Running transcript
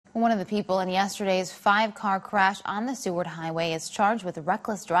One of the people in yesterday's 5-car crash on the Seward Highway is charged with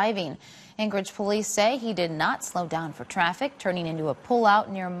reckless driving. Anchorage police say he did not slow down for traffic, turning into a pullout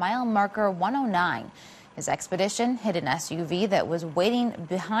near mile marker 109. His Expedition hit an SUV that was waiting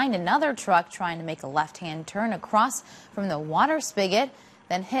behind another truck trying to make a left-hand turn across from the water spigot,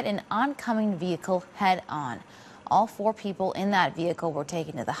 then hit an oncoming vehicle head-on. All 4 people in that vehicle were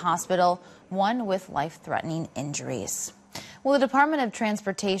taken to the hospital, one with life-threatening injuries. Well, the Department of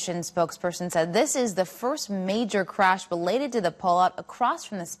Transportation spokesperson said this is the first major crash related to the pullout across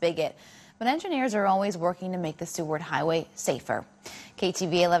from the spigot. But engineers are always working to make the Seward Highway safer.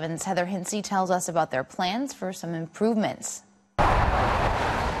 KTVA 11's Heather Hinsey tells us about their plans for some improvements.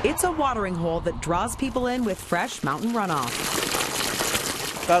 It's a watering hole that draws people in with fresh mountain runoff.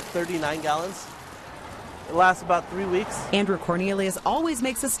 About 39 gallons. It lasts about 3 weeks. Andrew Cornelius always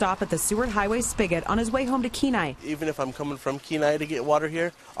makes a stop at the Seward Highway spigot on his way home to Kenai. Even if I'm coming from Kenai to get water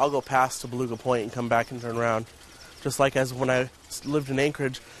here, I'll go past to Beluga Point and come back and turn around. Just like as when I lived in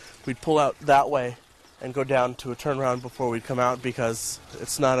Anchorage, we'd pull out that way and go down to a turnaround before we'd come out because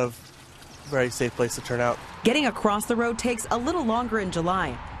it's not a very safe place to turn out. Getting across the road takes a little longer in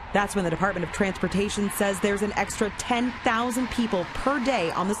July. That's when the Department of Transportation says there's an extra 10,000 people per day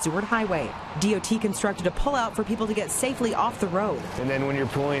on the Seward Highway. DOT constructed a pullout for people to get safely off the road. And then when you're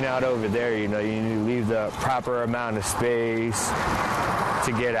pulling out over there, you need to leave the proper amount of space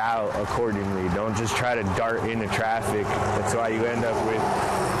to get out accordingly. Don't just try to dart into traffic. That's why you end up with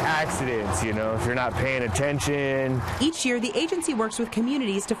accidents, if you're not paying attention. Each year, the agency works with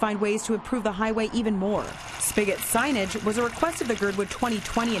communities to find ways to improve the highway even more. Spigot signage was a request of the Girdwood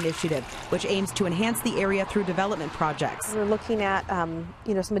 2020 initiative, which aims to enhance the area through development projects. We're looking at, some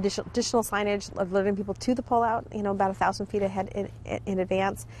additional signage, alerting people to the pullout, about 1,000 feet ahead in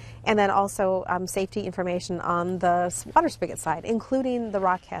advance, and then also safety information on the water spigot side, including the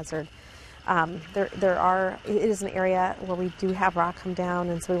rock hazard. It is an area where we do have rock come down,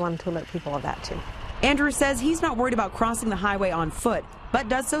 and so we wanted to alert people of that too. Andrew says he's not worried about crossing the highway on foot, but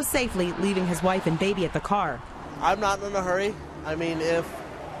does so safely, leaving his wife and baby at the car. I'm not in a hurry.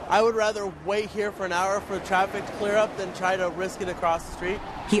 I would rather wait here for an hour for traffic to clear up than try to risk it across the street.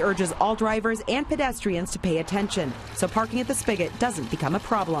 He urges all drivers and pedestrians to pay attention so parking at the spigot doesn't become a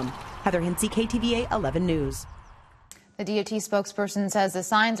problem. Heather Hinsey, KTVA 11 News. The DOT spokesperson says the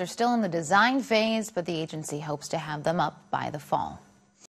signs are still in the design phase, but the agency hopes to have them up by the fall.